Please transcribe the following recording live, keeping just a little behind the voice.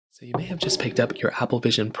So you may have just picked up your Apple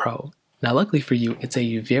Vision Pro. Now luckily for you, it's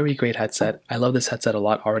a very great headset. I love this headset a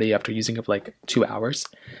lot already after using it for like 2 hours.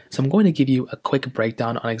 So I'm going to give you a quick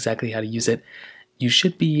breakdown on exactly how to use it. You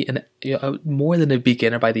should be more than a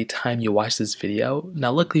beginner by the time you watch this video.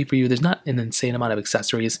 Now luckily for you, there's not an insane amount of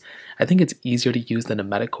accessories. I think it's easier to use than a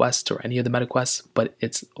Meta Quest or any of the Meta Quests, but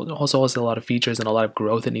it's also has a lot of features and a lot of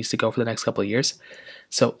growth that needs to go for the next couple of years.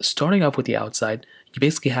 So starting off with the outside, you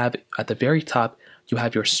basically have at the very top, you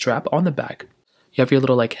have your strap on the back. You have your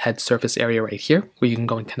little like head surface area right here where you can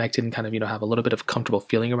go and connect it and kind of, have a little bit of comfortable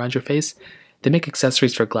feeling around your face. They make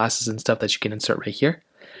accessories for glasses and stuff that you can insert right here.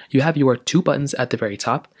 You have your two buttons at the very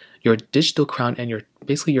top, your digital crown and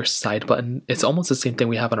basically your side button. It's almost the same thing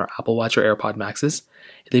we have on our Apple Watch or AirPod Maxes.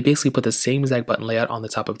 They basically put the same exact button layout on the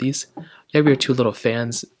top of these. You have your two little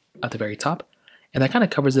fans at the very top, and that kind of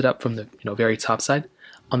covers it up from the very top side.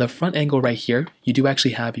 On the front angle right here, you do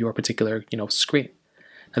actually have your particular screen.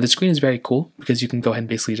 Now the screen is very cool because you can go ahead and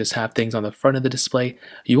basically just have things on the front of the display.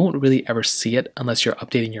 You won't really ever see it unless you're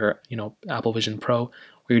updating your Apple Vision Pro or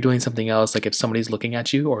you're doing something else, like if somebody's looking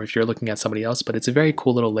at you or if you're looking at somebody else, but it's a very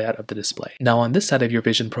cool little layout of the display. Now on this side of your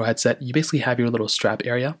Vision Pro headset, you basically have your little strap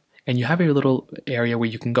area and you have your little area where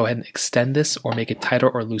you can go ahead and extend this or make it tighter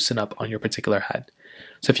or loosen up on your particular head.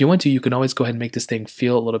 So if you want to, you can always go ahead and make this thing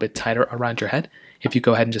feel a little bit tighter around your head if you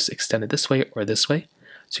go ahead and just extend it this way or this way.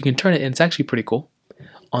 So you can turn it and it's actually pretty cool.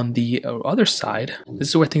 On the other side, this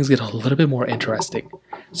is where things get a little bit more interesting.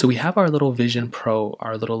 So we have our little Vision Pro,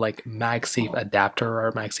 our little like MagSafe adapter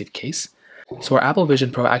or MagSafe case. So our Apple Vision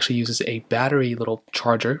Pro actually uses a battery little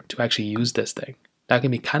charger to actually use this thing. That can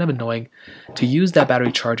be kind of annoying. To use that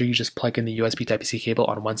battery charger, you just plug in the USB Type-C cable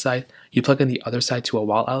on one side, you plug in the other side to a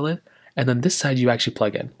wall outlet, and then this side you actually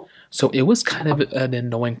plug in. So it was kind of an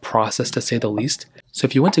annoying process to say the least. So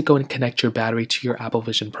if you want to go and connect your battery to your Apple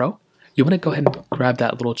Vision Pro, you want to go ahead and grab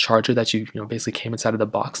that little charger that you basically came inside of the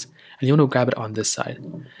box, and you want to grab it on this side.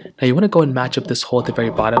 Now you want to go and match up this hole at the very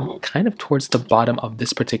bottom, kind of towards the bottom of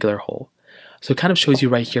this particular hole. So it kind of shows you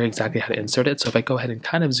right here exactly how to insert it. So if I go ahead and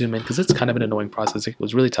kind of zoom in, because it's kind of an annoying process, it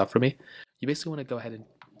was really tough for me. You basically want to go ahead and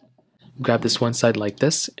grab this one side like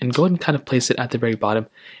this and go ahead and kind of place it at the very bottom,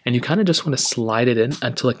 and you kind of just want to slide it in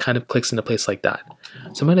until it kind of clicks into place like that.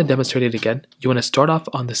 So I'm going to demonstrate it again. You want to start off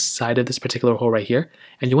on the side of this particular hole right here,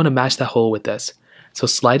 and you want to match that hole with this. So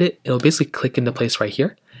slide it, it'll basically click into place right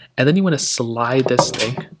here, and then you want to slide this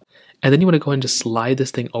thing, and then you want to go ahead and just slide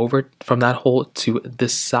this thing over from that hole to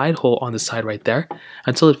this side hole on the side right there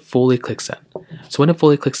until it fully clicks in. So when it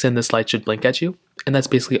fully clicks in, this light should blink at you, and that's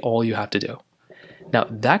basically all you have to do. Now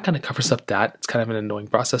that kind of covers up that. It's kind of an annoying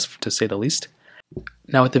process to say the least.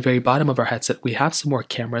 Now at the very bottom of our headset, we have some more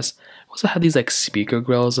cameras. We also have these like speaker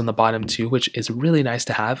grills on the bottom too, which is really nice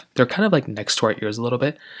to have. They're kind of like next to our ears a little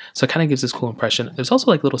bit, so it kind of gives this cool impression. There's also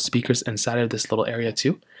like little speakers inside of this little area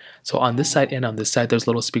too. So on this side and on this side, there's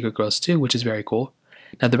little speaker grills too, which is very cool.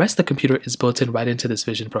 Now the rest of the computer is built in right into this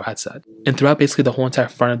Vision Pro headset. And throughout basically the whole entire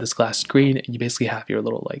front of this glass screen, you basically have your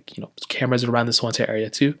little cameras around this whole entire area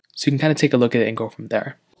too. So you can kind of take a look at it and go from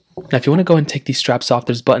there. Now if you want to go and take these straps off,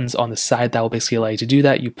 there's buttons on the side that will basically allow you to do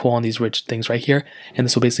that. You pull on these rigid things right here, and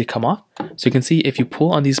this will basically come off. So you can see if you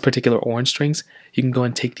pull on these particular orange strings, you can go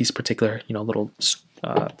and take these particular little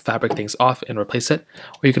fabric things off and replace it.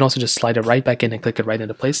 Or you can also just slide it right back in and click it right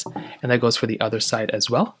into place. And that goes for the other side as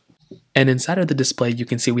well. And inside of the display, you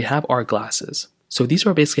can see we have our glasses. So these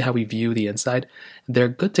are basically how we view the inside. They're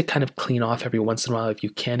good to kind of clean off every once in a while if you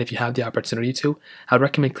can, if you have the opportunity to. I would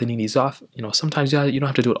recommend cleaning these off. Sometimes you don't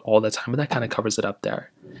have to do it all the time, but that kind of covers it up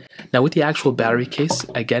there. Now with the actual battery case,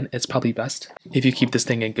 again, it's probably best if you keep this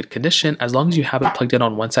thing in good condition. As long as you have it plugged in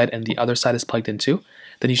on one side and the other side is plugged in too,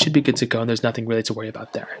 then you should be good to go and there's nothing really to worry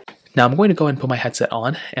about there. Now I'm going to go ahead and put my headset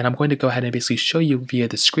on, and I'm going to go ahead and basically show you via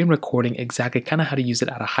the screen recording exactly kind of how to use it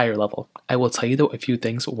at a higher level. I will tell you though a few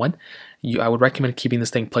things. One, I would recommend keeping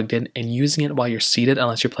this thing plugged in and using it while you're seated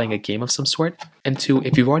unless you're playing a game of some sort. And two,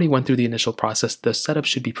 if you've already went through the initial process, the setup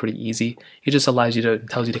should be pretty easy. It just tells you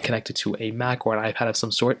to connect it to a Mac or an iPad of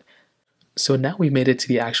some sort. So now we made it to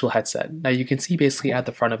the actual headset. Now you can see basically at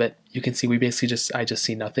the front of it, you can see I just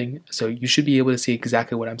see nothing. So you should be able to see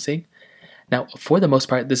exactly what I'm seeing. Now, for the most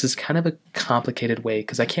part, this is kind of a complicated way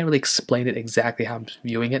because I can't really explain it exactly how I'm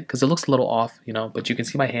viewing it because it looks a little off, but you can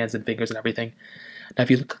see my hands and fingers and everything. Now,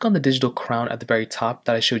 if you click on the digital crown at the very top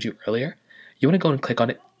that I showed you earlier, you want to go and click on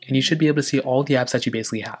it, and you should be able to see all the apps that you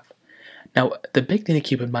basically have. Now, the big thing to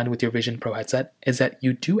keep in mind with your Vision Pro headset is that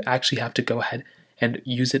you do actually have to go ahead and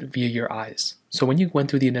use it via your eyes. So when you went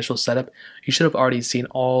through the initial setup, you should have already seen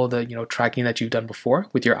all the tracking that you've done before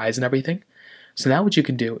with your eyes and everything. So now what you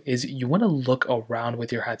can do is you want to look around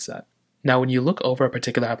with your headset. Now, when you look over a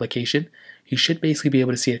particular application, you should basically be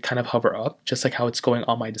able to see it kind of hover up, just like how it's going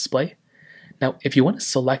on my display. Now, if you want to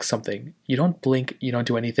select something, you don't blink, you don't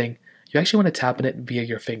do anything, you actually want to tap on it via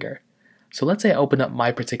your finger. So let's say I open up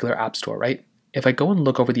my particular app store, right? If I go and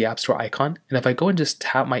look over the app store icon, and if I go and just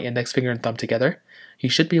tap my index finger and thumb together, you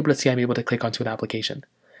should be able to see I'm able to click onto an application.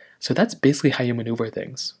 So that's basically how you maneuver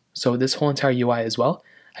things. So this whole entire UI as well,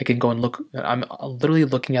 I can go and look, I'm literally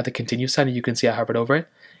looking at the continue sign and you can see I hovered over it.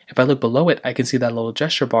 If I look below it, I can see that little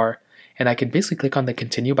gesture bar and I can basically click on the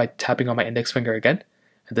continue by tapping on my index finger again.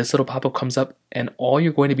 And this little pop-up comes up and all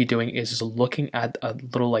you're going to be doing is just looking at a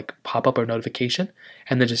little like pop-up or notification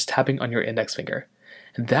and then just tapping on your index finger.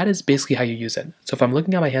 And that is basically how you use it. So if I'm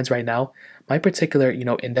looking at my hands right now, my particular,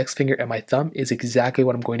 index finger and my thumb is exactly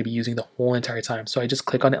what I'm going to be using the whole entire time. So I just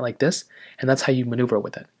click on it like this, and that's how you maneuver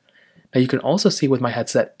with it. Now you can also see with my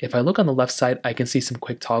headset, if I look on the left side, I can see some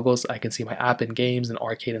quick toggles. I can see my app and games and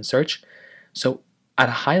arcade and search. So at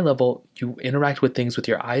a high level, you interact with things with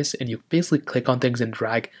your eyes and you basically click on things and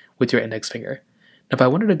drag with your index finger. Now if I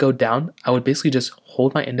wanted to go down, I would basically just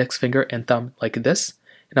hold my index finger and thumb like this,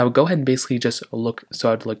 and I would go ahead and basically just look,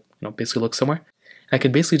 so I'd look, basically look somewhere. And I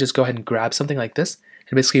can basically just go ahead and grab something like this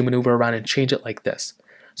and basically maneuver around and change it like this.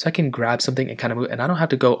 So I can grab something and kind of move, and I don't have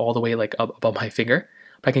to go all the way like up above my finger,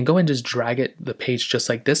 but I can go and just drag the page just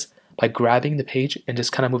like this by grabbing the page and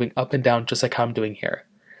just kind of moving up and down just like how I'm doing here.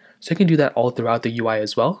 So you can do that all throughout the UI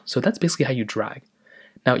as well. So that's basically how you drag.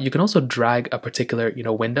 Now you can also drag a particular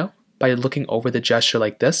window by looking over the gesture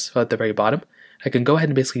like this, so at the very bottom. I can go ahead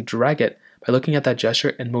and basically drag it by looking at that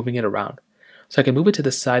gesture and moving it around. So I can move it to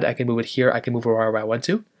the side, I can move it here, I can move it wherever I want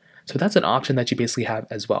to. So that's an option that you basically have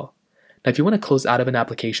as well. Now if you want to close out of an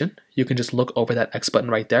application, you can just look over that X button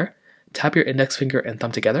right there, tap your index finger and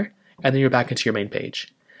thumb together, and then you're back into your main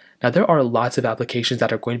page. Now there are lots of applications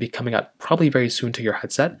that are going to be coming out probably very soon to your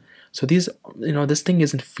headset. So these, this thing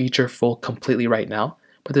isn't feature full completely right now,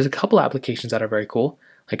 but there's a couple applications that are very cool,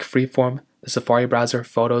 like Freeform, the Safari browser,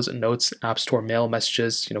 Photos, Notes, App Store, Mail,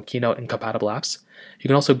 Messages, Keynote, and compatible apps. You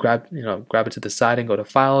can also grab it to the side and go to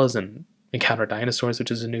Files and encounter dinosaurs, which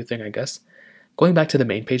is a new thing, I guess. Going back to the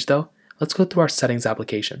main page though, let's go through our Settings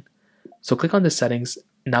application. So click on the Settings.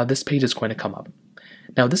 Now this page is going to come up.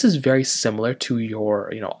 Now this is very similar to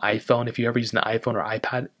your iPhone. If you ever use an iPhone or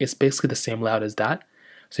iPad, it's basically the same layout as that.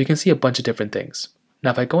 So you can see a bunch of different things.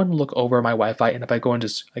 Now if I go and look over my Wi-Fi and if I go and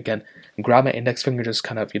just again grab my index finger, just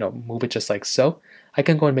kind of move it just like so, I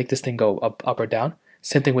can go and make this thing go up or down.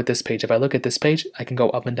 Same thing with this page. If I look at this page, I can go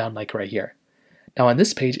up and down like right here. Now on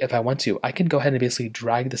this page, if I want to, I can go ahead and basically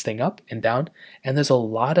drag this thing up and down, and there's a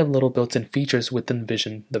lot of little built-in features within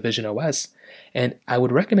the Vision OS. And I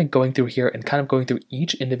would recommend going through here and kind of going through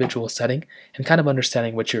each individual setting and kind of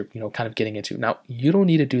understanding what you're kind of getting into. Now you don't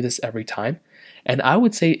need to do this every time. And I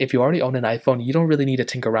would say if you already own an iPhone, you don't really need to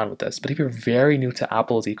tinker around with this. But if you're very new to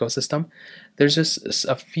Apple's ecosystem, there's just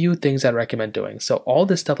a few things I'd recommend doing. So all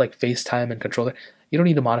this stuff like FaceTime and controller, you don't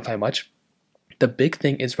need to modify much. The big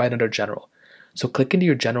thing is right under General. So click into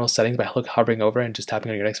your General settings by hovering over and just tapping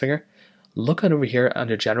on your index finger. Look over here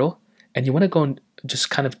under General, and you want to go and just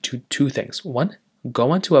kind of do two things. One,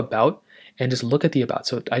 go onto About and just look at the About.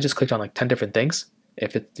 So I just clicked on like 10 different things.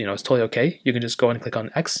 If it's totally okay, you can just go and click on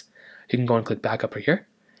X. You can go and click back up right here.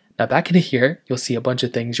 Now back into here, you'll see a bunch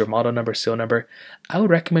of things, your model number, serial number. I would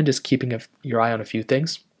recommend just keeping your eye on a few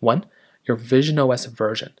things. One, your Vision OS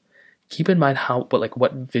version. Keep in mind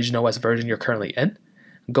what Vision OS version you're currently in.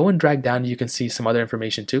 Go and drag down, you can see some other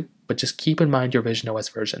information too, but just keep in mind your Vision OS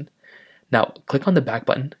version. Now click on the back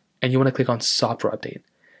button and you want to click on software update.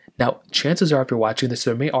 Now chances are if you're watching this,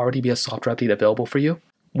 there may already be a software update available for you.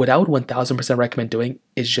 What I would 1000% recommend doing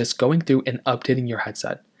is just going through and updating your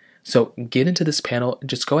headset. So get into this panel and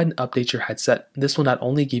just go ahead and update your headset. This will not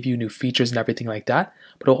only give you new features and everything like that,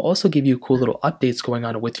 but it will also give you cool little updates going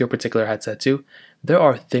on with your particular headset too. There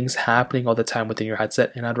are things happening all the time within your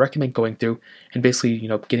headset, and I'd recommend going through and basically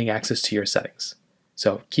getting access to your settings.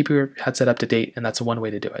 So keep your headset up to date, and that's one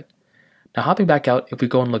way to do it. Now hopping back out, if we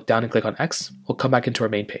go and look down and click on X, we'll come back into our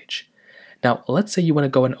main page. Now let's say you want to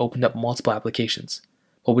go and open up multiple applications.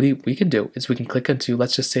 What we can do is we can click into,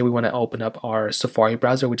 let's just say we want to open up our Safari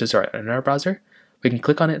browser, which is our internet browser. We can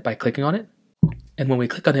click on it by clicking on it. And when we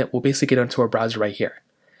click on it, we'll basically get into our browser right here.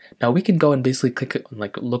 Now we can go and basically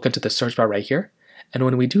look into the search bar right here. And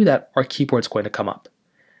when we do that, our keyboard's going to come up.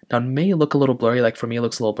 Now it may look a little blurry, like for me it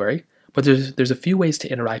looks a little blurry, but there's a few ways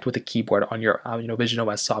to interact with the keyboard on your Vision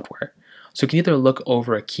OS software. So you can either look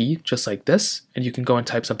over a key just like this, and you can go and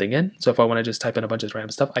type something in. So if I want to just type in a bunch of random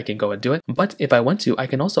stuff, I can go and do it. But if I want to, I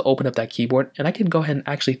can also open up that keyboard and I can go ahead and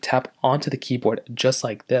actually tap onto the keyboard just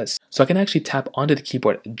like this. So I can actually tap onto the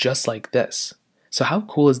keyboard just like this. So how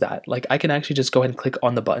cool is that? Like I can actually just go ahead and click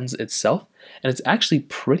on the buttons itself, and it's actually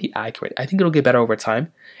pretty accurate. I think it'll get better over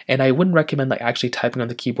time, and I wouldn't recommend like actually typing on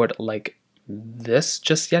the keyboard like this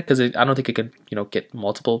just yet, because I don't think it could get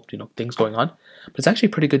multiple things going on, but it's actually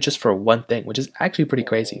pretty good just for one thing, which is actually pretty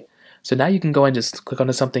crazy. So now you can go and just click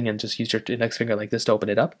onto something and just use your index finger like this to open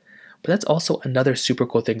it up. But that's also another super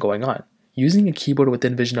cool thing going on. Using a keyboard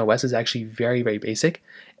within Vision OS is actually very, very basic,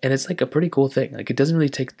 and it's like a pretty cool thing. Like it doesn't really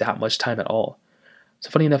take that much time at all. So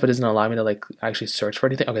funny enough, it doesn't allow me to like actually search for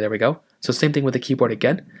anything. Okay, there we go. So same thing with the keyboard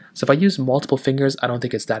again. So if I use multiple fingers, I don't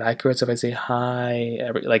think it's that accurate. So if I say hi,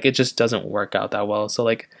 like it just doesn't work out that well. So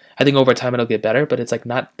like I think over time it'll get better, but it's like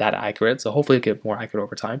not that accurate. So hopefully it'll get more accurate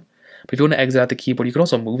over time. But if you want to exit out the keyboard, you can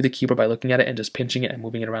also move the keyboard by looking at it and just pinching it and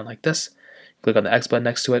moving it around like this. Click on the X button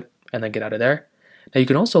next to it and then get out of there. Now you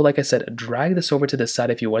can also, like I said, drag this over to this side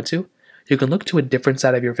if you want to. You can look to a different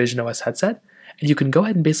side of your Vision OS headset, and you can go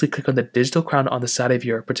ahead and basically click on the digital crown on the side of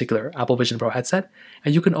your particular Apple Vision Pro headset,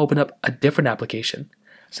 and you can open up a different application.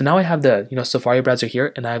 So now I have the Safari browser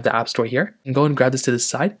here, and I have the App Store here. I can go and grab this to the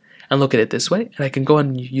side and look at it this way, and I can go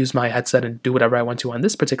and use my headset and do whatever I want to on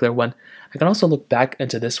this particular one. I can also look back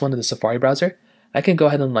into this one, to the Safari browser. I can go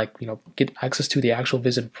ahead and get access to the actual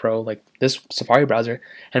Vision Pro, like this Safari browser,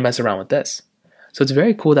 and mess around with this. So it's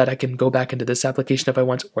very cool that I can go back into this application if I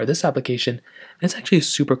want, or this application, and it's actually a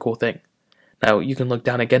super cool thing. Now you can look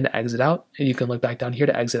down again to exit out, and you can look back down here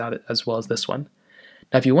to exit out as well as this one.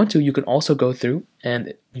 Now if you want to, you can also go through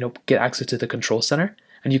and get access to the control center,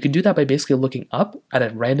 and you can do that by basically looking up at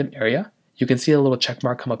a random area. You can see a little check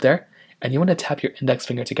mark come up there, and you want to tap your index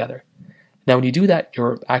finger together. Now when you do that,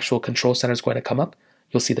 your actual control center is going to come up.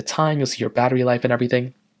 You'll see the time, you'll see your battery life and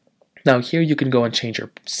everything. Now here you can go and change your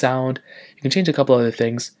sound, you can change a couple other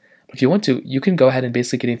things, but if you want to, you can go ahead and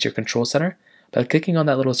basically get into your control center by clicking on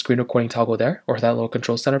that little screen recording toggle there, or that little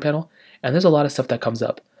control center panel, and there's a lot of stuff that comes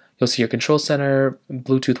up. You'll see your control center,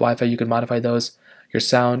 Bluetooth, Wi-Fi, you can modify those, your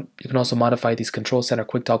sound, you can also modify these control center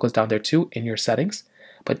quick toggles down there too in your settings,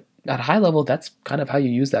 but at a high level, that's kind of how you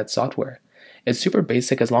use that software. It's super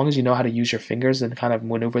basic as long as you know how to use your fingers and kind of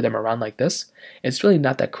maneuver them around like this. It's really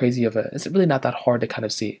not that crazy it's really not that hard to kind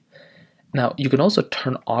of see. Now, you can also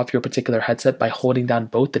turn off your particular headset by holding down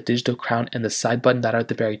both the digital crown and the side button that are at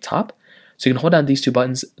the very top. So you can hold down these two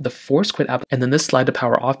buttons, the force quit app, and then this slide to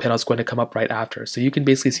power off panel is going to come up right after. So you can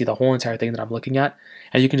basically see the whole entire thing that I'm looking at,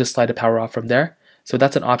 and you can just slide to power off from there. So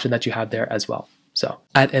that's an option that you have there as well. So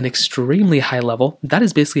at an extremely high level, that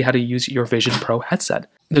is basically how to use your Vision Pro headset.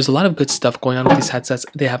 There's a lot of good stuff going on with these headsets.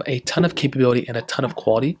 They have a ton of capability and a ton of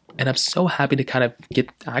quality, and I'm so happy to kind of get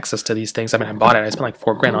access to these things. I mean, I bought it, I spent like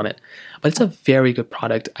 $4 on it, but it's a very good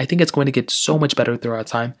product. I think it's going to get so much better throughout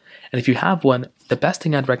time, and if you have one, the best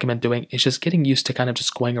thing I'd recommend doing is just getting used to kind of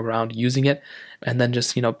just going around using it, and then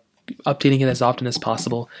just, updating it as often as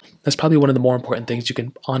possible. That's probably one of the more important things you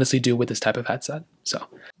can honestly do with this type of headset. So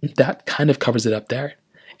that kind of covers it up there.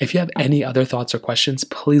 If you have any other thoughts or questions,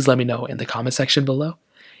 please let me know in the comment section below.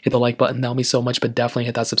 Hit the like button, that will mean so much, but definitely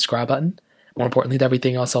hit that subscribe button. More importantly than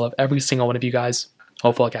everything else, I love every single one of you guys.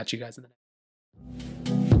 Hopefully I'll catch you guys in the next.